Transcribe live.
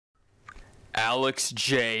Alex,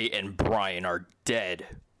 Jay, and Brian are dead.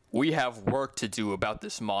 We have work to do about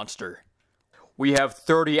this monster. We have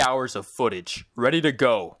 30 hours of footage, ready to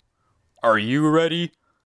go. Are you ready?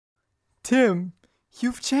 Tim,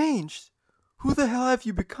 you've changed. Who the hell have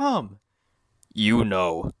you become? You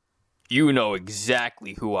know. You know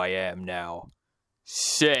exactly who I am now.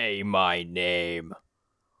 Say my name.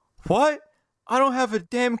 What? I don't have a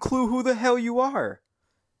damn clue who the hell you are.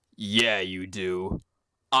 Yeah, you do.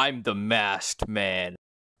 I'm the masked man.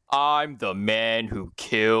 I'm the man who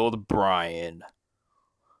killed Brian.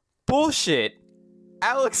 Bullshit.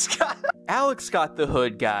 Alex got the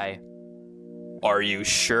hood guy. Are you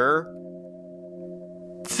sure?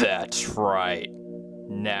 That's right.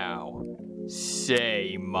 Now,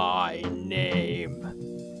 say my name.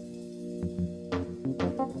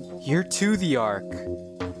 You're to the Ark.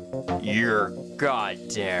 You're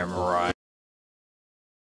goddamn right.